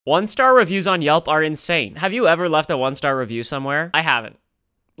1-star reviews on Yelp are insane. Have you ever left a 1-star review somewhere? I haven't.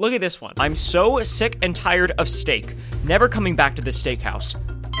 Look at this one. I'm so sick and tired of steak. Never coming back to this steakhouse.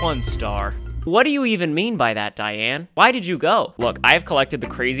 1 star. What do you even mean by that, Diane? Why did you go? Look, I have collected the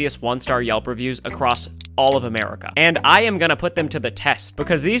craziest 1-star Yelp reviews across all of America. And I am gonna put them to the test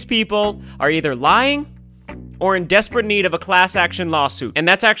because these people are either lying or in desperate need of a class action lawsuit. And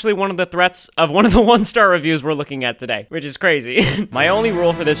that's actually one of the threats of one of the 1-star reviews we're looking at today, which is crazy. My only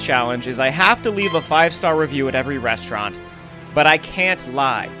rule for this challenge is I have to leave a 5-star review at every restaurant, but I can't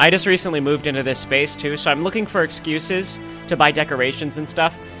lie. I just recently moved into this space too, so I'm looking for excuses to buy decorations and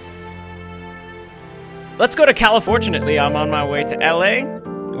stuff. Let's go to California. Fortunately, I'm on my way to LA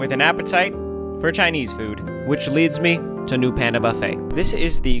with an appetite for Chinese food, which leads me to New Panda Buffet. This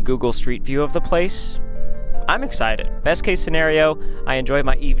is the Google Street View of the place. I'm excited. Best case scenario, I enjoy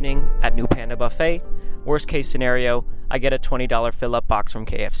my evening at New Panda Buffet. Worst case scenario, I get a $20 fill-up box from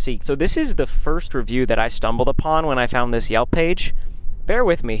KFC. So this is the first review that I stumbled upon when I found this Yelp page. Bear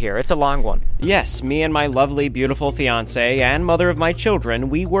with me here, it's a long one. Yes, me and my lovely, beautiful fiance and mother of my children,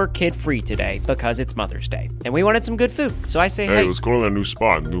 we were kid-free today because it's Mother's Day. And we wanted some good food. So I say, hey, let's go to that new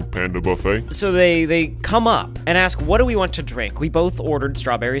spot, New Panda Buffet. So they come up and ask, what do we want to drink? We both ordered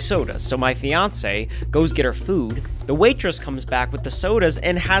strawberry sodas. So my fiance goes get her food. The waitress comes back with the sodas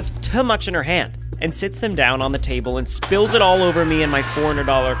and has too much in her hand and sits them down on the table and spills it all over me and my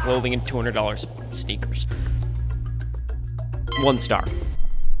 $400 clothing and $200 sneakers. 1 star.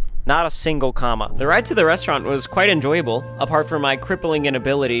 Not a single comma. The ride to the restaurant was quite enjoyable, apart from my crippling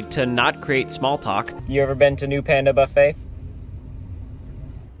inability to not create small talk. You ever been to New Panda Buffet?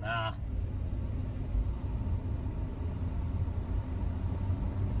 Nah.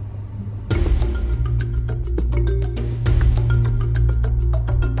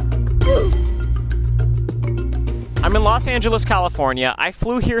 I'm in Los Angeles, California. I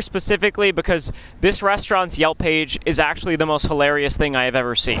flew here specifically because this restaurant's Yelp page is actually the most hilarious thing I have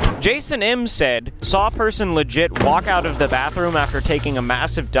ever seen. Jason M said, saw a person legit walk out of the bathroom after taking a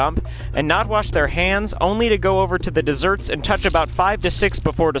massive dump and not wash their hands, only to go over to the desserts and touch about 5 to 6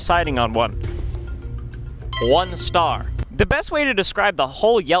 before deciding on one. 1 star. The best way to describe the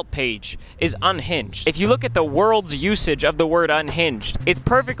whole Yelp page is unhinged. If you look at the world's usage of the word unhinged, it's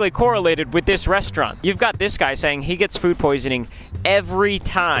perfectly correlated with this restaurant. You've got this guy saying he gets food poisoning every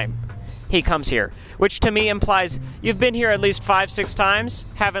time he comes here, which to me implies you've been here at least 5-6 times,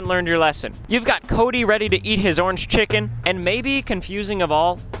 haven't learned your lesson. You've got Cody ready to eat his orange chicken, and maybe confusing of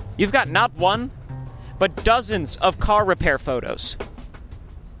all, you've got not one, but dozens of car repair photos.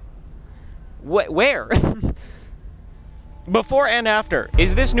 Where? Before and after,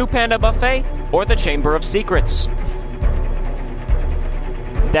 is this New Panda Buffet or the Chamber of Secrets?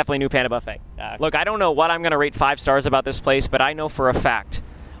 Definitely New Panda Buffet. Look, I don't know what I'm gonna rate 5 stars about this place, but I know for a fact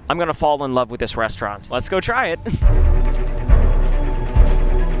I'm gonna fall in love with this restaurant. Let's go try it.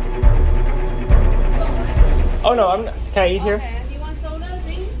 Oh no, I'm not. Can I eat here? Okay. Do you want soda,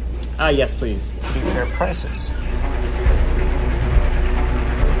 drink? Yes, please. Pretty fair prices.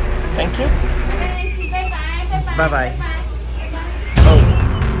 Thank you. Bye-bye. Bye-bye.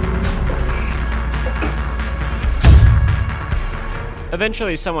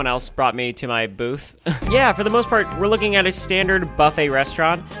 Eventually, someone else brought me to my booth. Yeah, for the most part, we're looking at a standard buffet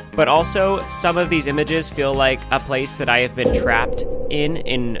restaurant, but also some of these images feel like a place that I have been trapped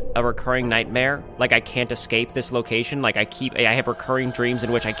in a recurring nightmare. Like I can't escape this location. Like I have recurring dreams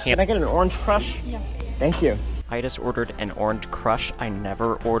in which I can't. Can I get an orange crush? Yeah. Thank you. I just ordered an orange crush. I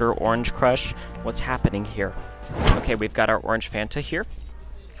never order orange crush. What's happening here? Okay, we've got our orange Fanta here.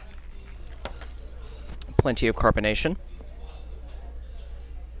 Plenty of carbonation.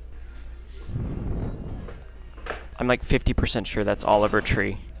 I'm like 50% sure that's Oliver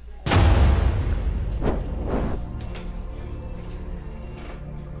Tree.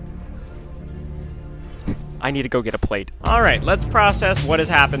 I need to go get a plate. All right, let's process what has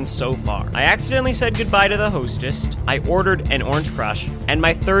happened so far. I accidentally said goodbye to the hostess. I ordered an orange crush, and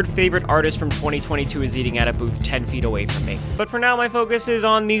my third favorite artist from 2022 is eating at a booth 10 feet away from me. But for now, my focus is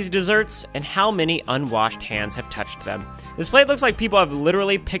on these desserts and how many unwashed hands have touched them. This plate looks like people have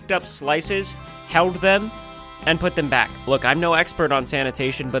literally picked up slices, held them, and put them back. Look, I'm no expert on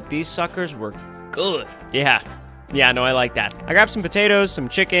sanitation, but these suckers were good. Yeah, no, I like that. I grabbed some potatoes, some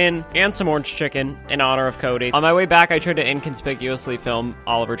chicken, and some orange chicken in honor of Cody. On my way back, I tried to inconspicuously film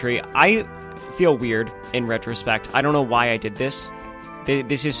Oliver Tree. I feel weird in retrospect. I don't know why I did this.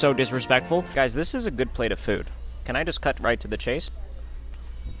 This is so disrespectful. Guys, this is a good plate of food. Can I just cut right to the chase?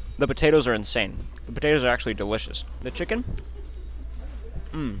 The potatoes are insane. The potatoes are actually delicious. The chicken?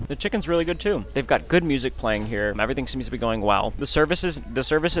 The chicken's really good too. They've got good music playing here. Everything seems to be going well. The service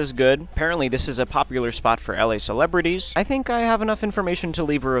is good. Apparently this is a popular spot for LA celebrities. I think I have enough information to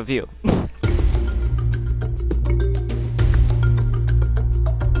leave a review.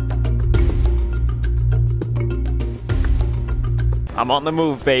 I'm on the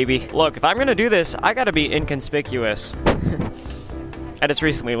move, baby. Look, if I'm gonna do this, I gotta be inconspicuous. I just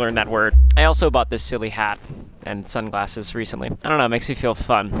recently learned that word. I also bought this silly hat and sunglasses recently. I don't know, it makes me feel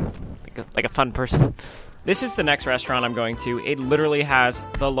fun. Like a fun person. This is the next restaurant I'm going to. It literally has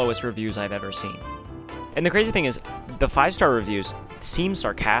the lowest reviews I've ever seen. And the crazy thing is, the 5-star reviews seem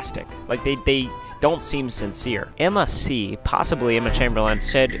sarcastic. Like, they don't seem sincere. Emma C., possibly Emma Chamberlain,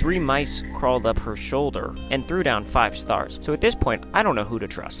 said 3 mice crawled up her shoulder and threw down 5 stars. So at this point, I don't know who to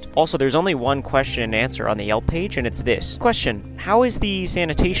trust. Also, there's only one question and answer on the Yelp page, and it's this. Question, how is the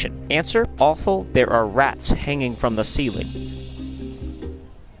sanitation? Answer, awful. There are rats hanging from the ceiling.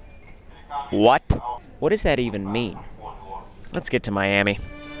 What? What does that even mean? Let's get to Miami.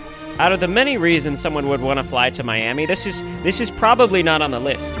 Out of the many reasons someone would want to fly to Miami, this is probably not on the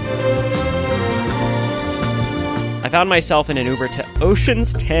list. I found myself in an Uber to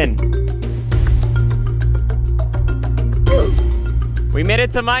Ocean's 10. We made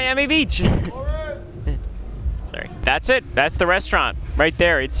it to Miami Beach. Sorry. That's it. That's the restaurant right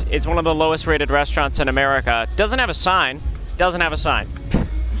there. It's one of the lowest rated restaurants in America. Doesn't have a sign. Doesn't have a sign.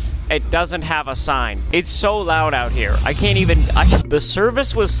 It doesn't have a sign. It's so loud out here. I can't even... The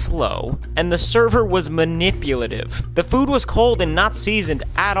service was slow, and the server was manipulative. The food was cold and not seasoned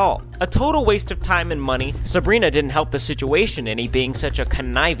at all. A total waste of time and money. Sabrina didn't help the situation any, being such a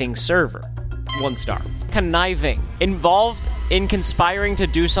conniving server. 1 star. Conniving. Involved in conspiring to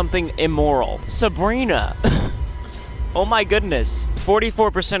do something immoral. Sabrina. Oh my goodness.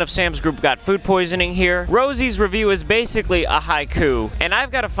 44% of Sam's group got food poisoning here. Rosie's review is basically a haiku, and I've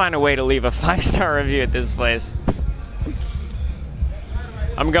got to find a way to leave a 5-star review at this place.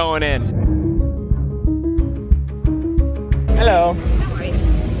 I'm going in. Hello.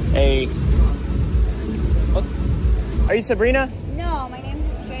 Hey. What? Are you Sabrina? No, my name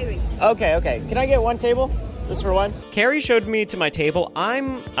is Carrie. Okay. Can I get 1 table? Just for 1? Carrie showed me to my table.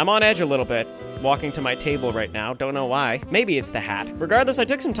 I'm on edge a little bit. Walking to my table right now, don't know why. Maybe it's the hat. Regardless, I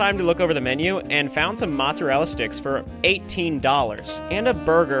took some time to look over the menu and found some mozzarella sticks for $18 and a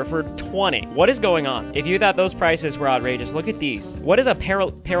burger for $20. What is going on? If you thought those prices were outrageous, look at these. What is a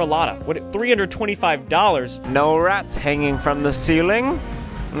perolata? What, $325? No rats hanging from the ceiling?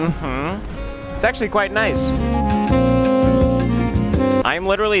 It's actually quite nice. I'm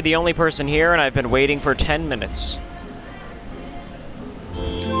literally the only person here and I've been waiting for 10 minutes.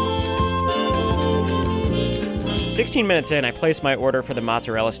 16 minutes in, I placed my order for the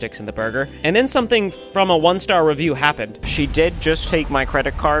mozzarella sticks and the burger, and then something from a 1-star review happened. She did just take my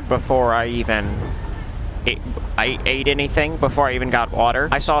credit card before I even ate anything, before I even got water.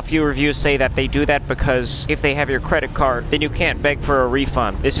 I saw a few reviews say that they do that because if they have your credit card, then you can't beg for a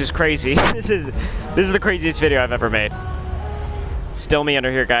refund. This is crazy. This is the craziest video I've ever made. Still me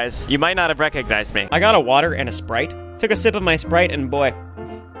under here, guys. You might not have recognized me. I got a water and a Sprite. Took a sip of my Sprite, and boy,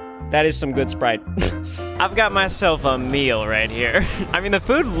 that is some good Sprite. I've got myself a meal right here. I mean, the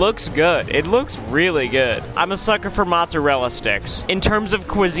food looks good. It looks really good. I'm a sucker for mozzarella sticks. In terms of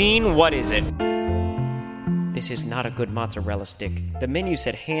cuisine, what is it? This is not a good mozzarella stick. The menu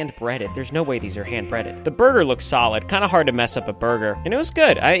said hand-breaded. There's no way these are hand-breaded. The burger looks solid. Kind of hard to mess up a burger. And it was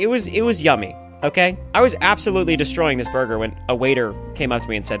good. It was yummy. Okay? I was absolutely destroying this burger when a waiter came up to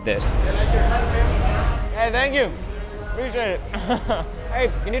me and said this. Hey, thank you. Appreciate it.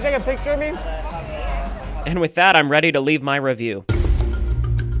 Hey, can you take a picture of me? And with that, I'm ready to leave my review.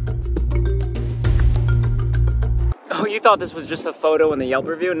 Oh, you thought this was just a photo in the Yelp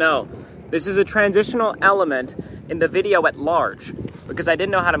review? No. This is a transitional element in the video at large, because I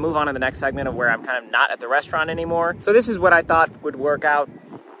didn't know how to move on to the next segment of where I'm kind of not at the restaurant anymore. So this is what I thought would work out.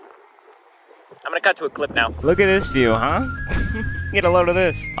 I'm gonna cut to a clip now. Look at this view, huh? Get a load of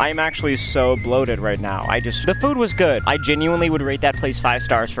this. I'm actually so bloated right now. The food was good. I genuinely would rate that place 5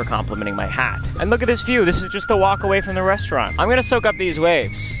 stars for complimenting my hat. And look at this view. This is just a walk away from the restaurant. I'm gonna soak up these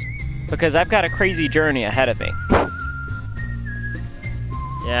waves because I've got a crazy journey ahead of me.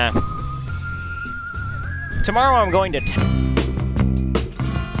 Yeah. Tomorrow I'm going to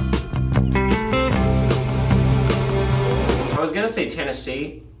I was gonna say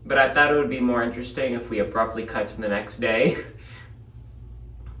Tennessee, but I thought it would be more interesting if we abruptly cut to the next day.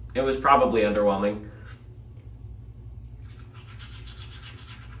 It was probably underwhelming.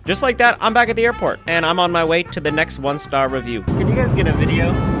 Just like that, I'm back at the airport, and I'm on my way to the next 1-star review. Can you guys get a video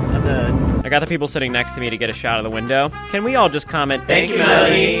of the I got the people sitting next to me to get a shot of the window. Can we all just comment, thank you,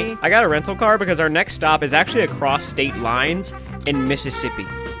 Melody? I got a rental car because our next stop is actually across state lines in Mississippi.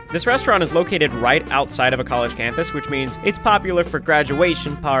 This restaurant is located right outside of a college campus, which means it's popular for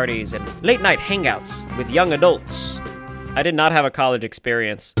graduation parties and late-night hangouts with young adults. I did not have a college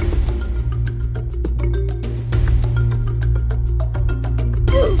experience.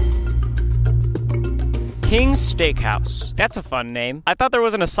 King's Steakhouse. That's a fun name. I thought there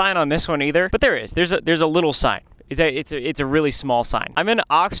wasn't a sign on this one either, but there is. There's a little sign. It's a really small sign. I'm in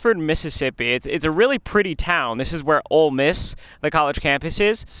Oxford, Mississippi. It's a really pretty town. This is where Ole Miss, the college campus,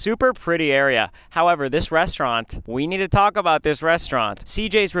 is. Super pretty area. However, this restaurant, we need to talk about this restaurant.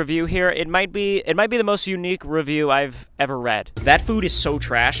 CJ's review here, it might be the most unique review I've ever read. That food is so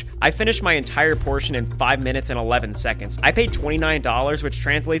trash. I finished my entire portion in 5 minutes and 11 seconds. I paid $29, which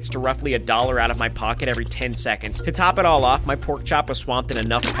translates to roughly $1 out of my pocket every 10 seconds. To top it all off, my pork chop was swamped in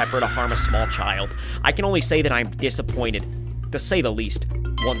enough pepper to harm a small child. I can only say that I'm disappointed, to say the least.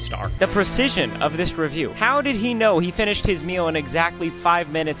 1 star. The precision of this review. How did he know he finished his meal in exactly 5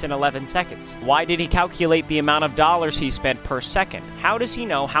 minutes and 11 seconds? Why did he calculate the amount of dollars he spent per second? How does he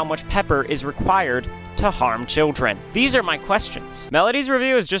know how much pepper is required to harm children? These are my questions. Melody's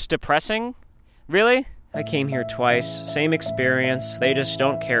review is just depressing? Really? I came here twice. Same experience. They just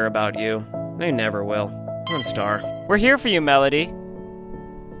don't care about you. They never will. 1 star. We're here for you, Melody.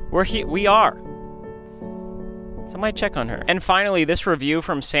 We are. Somebody check on her. And finally, this review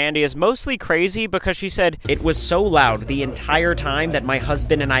from Sandy is mostly crazy because she said, it was so loud the entire time that my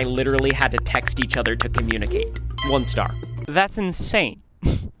husband and I literally had to text each other to communicate. 1 star. That's insane.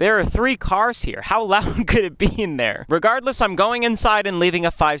 There are 3 cars here. How loud could it be in there? Regardless, I'm going inside and leaving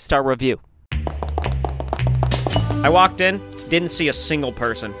a 5-star review. I walked in. Didn't see a single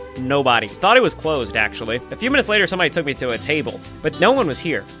person. Nobody. Thought it was closed, actually. A few minutes later, somebody took me to a table, but no one was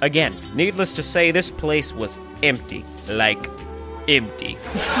here. Again, needless to say, this place was empty. Like, empty.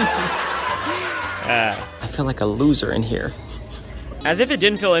 I feel like a loser in here. As if it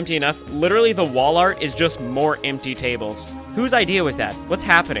didn't feel empty enough, literally the wall art is just more empty tables. Whose idea was that? What's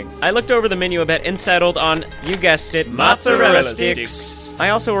happening? I looked over the menu a bit and settled on, you guessed it, mozzarella sticks. I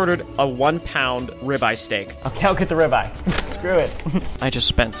also ordered a 1-pound ribeye steak. Okay, I'll get the ribeye. Screw it. I just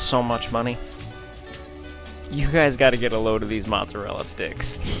spent so much money. You guys gotta get a load of these mozzarella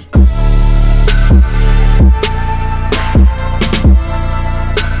sticks.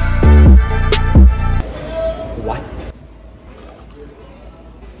 What?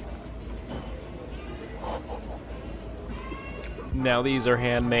 Now these are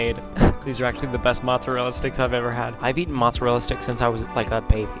handmade. These are actually the best mozzarella sticks I've ever had. I've eaten mozzarella sticks since I was like a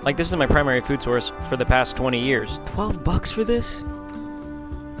baby. Like, this is my primary food source for the past 20 years. $12 for this?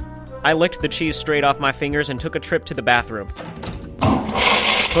 I licked the cheese straight off my fingers and took a trip to the bathroom.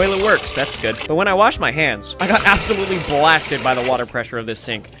 Toilet works, that's good. But when I washed my hands, I got absolutely blasted by the water pressure of this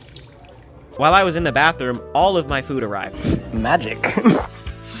sink. While I was in the bathroom, all of my food arrived. Magic.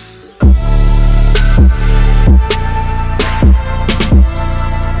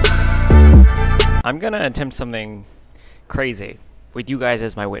 I'm gonna attempt something crazy with you guys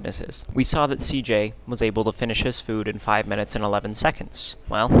as my witnesses. We saw that CJ was able to finish his food in 5 minutes and 11 seconds.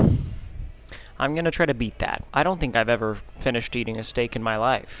 Well, I'm gonna try to beat that. I don't think I've ever finished eating a steak in my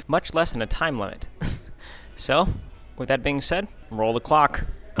life, much less in a time limit. So, with that being said, roll the clock.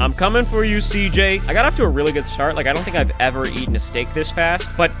 I'm coming for you, CJ. I got off to a really good start. Like, I don't think I've ever eaten a steak this fast,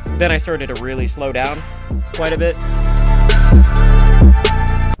 but then I started to really slow down quite a bit.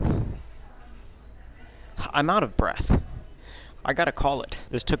 I'm out of breath. I gotta call it.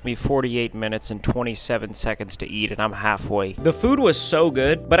 This took me 48 minutes and 27 seconds to eat, and I'm halfway. The food was so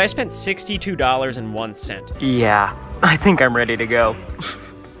good, but I spent $62.01. Yeah, I think I'm ready to go.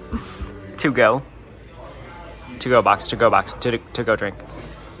 To go. To-go box, to-go drink.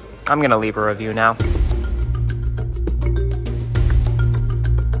 I'm gonna leave a review now.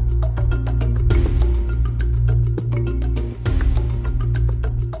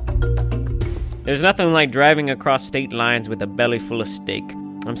 There's nothing like driving across state lines with a belly full of steak.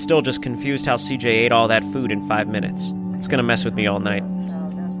 I'm still just confused how CJ ate all that food in 5 minutes. It's gonna mess with me all night.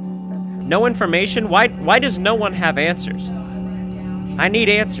 No information? Why does no one have answers? I need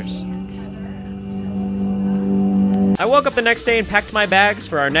answers. I woke up the next day and packed my bags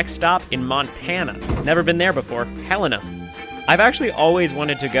for our next stop in Montana. Never been there before. Helena. I've actually always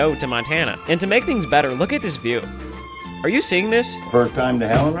wanted to go to Montana. And to make things better, look at this view. Are you seeing this? First time to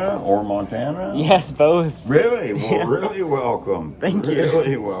Helena or Montana? Yes, both. Really? Well, really welcome. Thank you.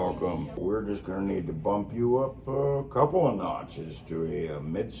 Really welcome. We're just going to need to bump you up a couple of notches to a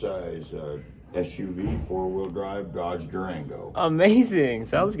mid-size SUV, four-wheel drive Dodge Durango. Amazing.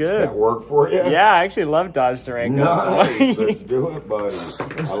 Sounds good. That work for you? Yeah, I actually love Dodge Durango. Nice. Let's do it, buddy.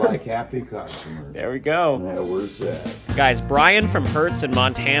 I like happy customers. There we go. Yeah, we're set. Guys, Brian from Hertz in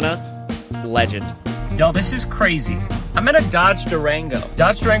Montana, legend. Yo, this is crazy. I'm in a Dodge Durango.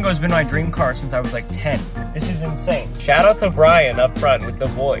 Dodge Durango has been my dream car since I was like 10. This is insane. Shout out to Brian up front with the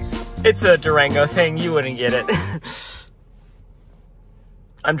voice. It's a Durango thing, you wouldn't get it.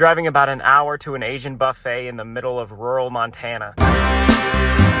 I'm driving about an hour to an Asian buffet in the middle of rural Montana.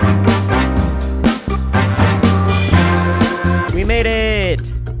 We made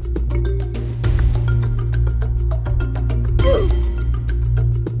it!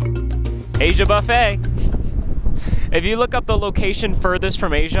 Asia Buffet. If you look up the location furthest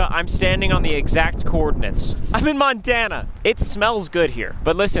from Asia, I'm standing on the exact coordinates. I'm in Montana. It smells good here.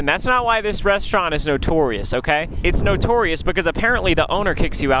 But listen, that's not why this restaurant is notorious, okay? It's notorious because apparently the owner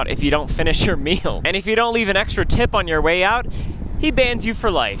kicks you out if you don't finish your meal. And if you don't leave an extra tip on your way out, he bans you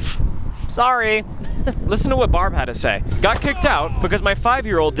for life. Sorry. Listen to what Barb had to say. Got kicked out because my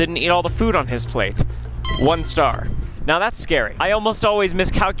 5-year-old didn't eat all the food on his plate. 1 star. Now that's scary. I almost always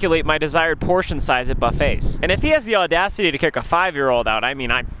miscalculate my desired portion size at buffets. And if he has the audacity to kick a 5-year-old out, I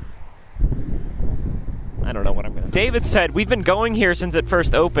mean, I don't know what I'm gonna do. David said, we've been going here since it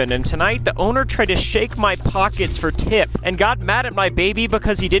first opened, and tonight the owner tried to shake my pockets for tip and got mad at my baby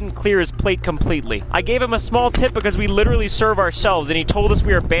because he didn't clear his plate completely. I gave him a small tip because we literally serve ourselves, and he told us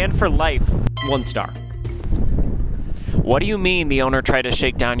we are banned for life. 1 star. What do you mean the owner tried to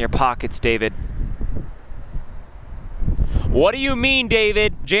shake down your pockets, David? What do you mean,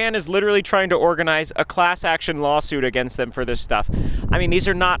 David? Jan is literally trying to organize a class action lawsuit against them for this stuff. I mean, these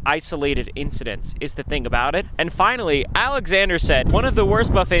are not isolated incidents, is the thing about it. And finally, Alexander said, one of the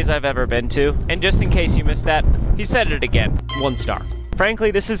worst buffets I've ever been to. And just in case you missed that, he said it again. 1 star. Frankly,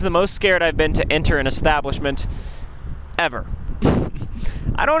 this is the most scared I've been to enter an establishment ever.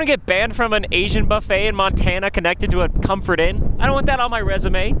 I don't want to get banned from an Asian buffet in Montana connected to a Comfort Inn. I don't want that on my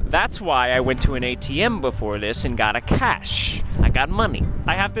resume. That's why I went to an ATM before this and got a cash. I got money.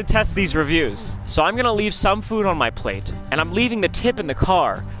 I have to test these reviews. So I'm gonna leave some food on my plate, and I'm leaving the tip in the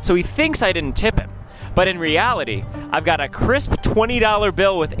car, so he thinks I didn't tip him. But in reality, I've got a crisp $20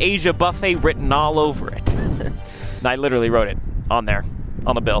 bill with Asia Buffet written all over it. And I literally wrote it on there,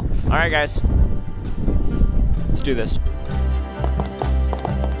 on the bill. All right, guys. Let's do this.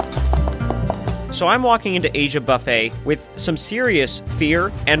 So I'm walking into Asia Buffet with some serious fear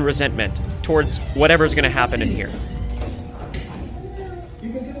and resentment towards whatever's gonna happen in here.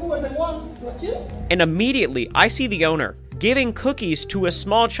 And immediately, I see the owner giving cookies to a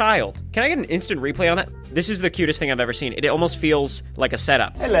small child. Can I get an instant replay on that? This is the cutest thing I've ever seen. It almost feels like a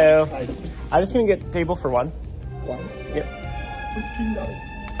setup. Hello. Hi. I'm just gonna get a table for one. One? Yep. $15.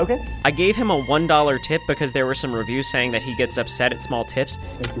 Okay. I gave him a $1 tip because there were some reviews saying that he gets upset at small tips.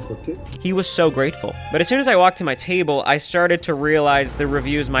 Thank you for tip. He was so grateful. But as soon as I walked to my table, I started to realize the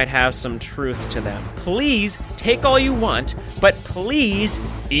reviews might have some truth to them. Please take all you want, but please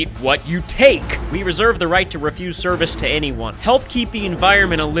eat what you take. We reserve the right to refuse service to anyone. Help keep the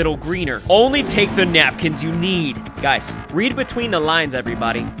environment a little greener. Only take the napkins you need. Guys, read between the lines,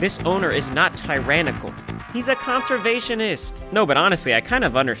 everybody. This owner is not tyrannical. He's a conservationist. No, but honestly, I kind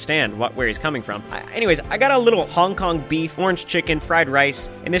of understand where he's coming from. Anyways, I got a little Hong Kong beef, orange chicken, fried rice,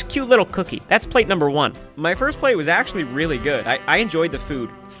 and this cute little cookie. That's plate number 1. My first plate was actually really good. I enjoyed the food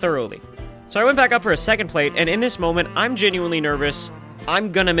thoroughly. So I went back up for a second plate, and in this moment, I'm genuinely nervous.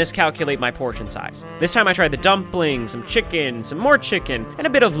 I'm gonna miscalculate my portion size. This time I tried the dumplings, some chicken, some more chicken, and a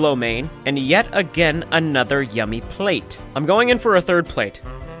bit of lo mein, and yet again, another yummy plate. I'm going in for a third plate.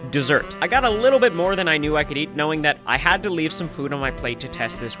 Dessert. I got a little bit more than I knew I could eat, knowing that I had to leave some food on my plate to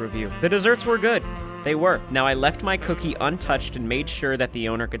test this review. The desserts were good. They were. Now I left my cookie untouched and made sure that the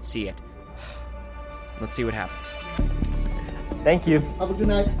owner could see it. Let's see what happens. Thank you. Have a good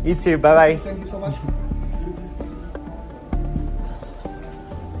night. You too. Bye-bye. Thank you so much.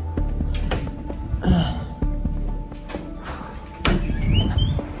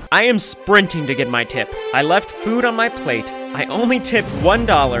 I am sprinting to get my tip. I left food on my plate. I only tipped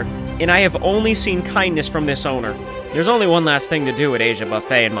 $1, and I have only seen kindness from this owner. There's only one last thing to do at Asia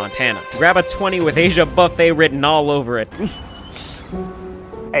Buffet in Montana. Grab a 20 with Asia Buffet written all over it.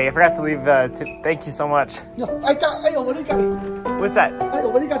 Hey, I forgot to leave tip. Thank you so much. No, I already got it. What's that? I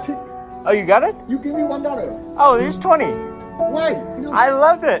already got tip. Oh, you got it? You give me $1. Oh, there's 20. Why? No. I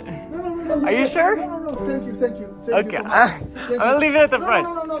loved it. No. Are you sure? No, thank you. Thank you Okay, so much. I'm gonna leave it at the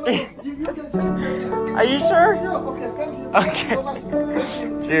front. No. You can say Are you sure? Sure, okay, thank you. Okay. So much.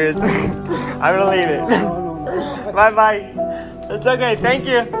 Cheers. I'm gonna leave it. No. Bye. It's okay, thank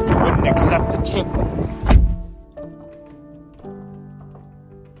you. He wouldn't accept the tip.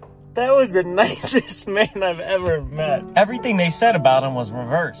 That was the nicest man I've ever met. Everything they said about him was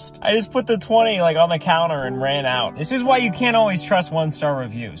reversed. I just put the 20 like on the counter and ran out. This is why you can't always trust 1-star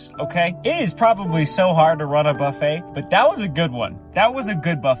reviews, okay? It is probably so hard to run a buffet, but that was a good one. That was a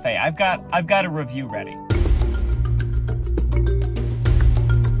good buffet. I've got a review ready.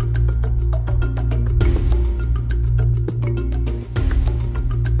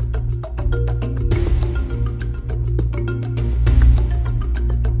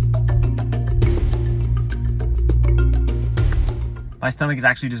 My stomach is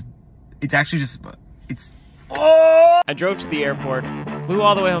actually just, oh! I drove to the airport, flew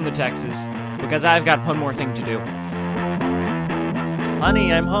all the way home to Texas, because I've got one more thing to do.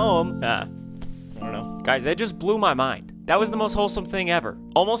 Honey, I'm home. I don't know. Guys, that just blew my mind. That was the most wholesome thing ever.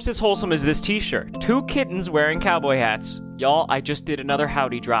 Almost as wholesome as this t-shirt. 2 kittens wearing cowboy hats. Y'all, I just did another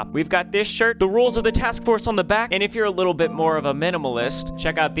howdy drop. We've got this shirt, the rules of the task force on the back, and if you're a little bit more of a minimalist,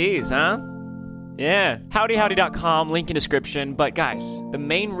 check out these, huh? Yeah, howdyhowdy.com, link in description. But guys, the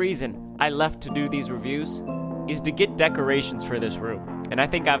main reason I left to do these reviews is to get decorations for this room. And I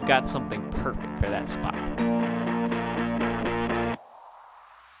think I've got something perfect for that spot.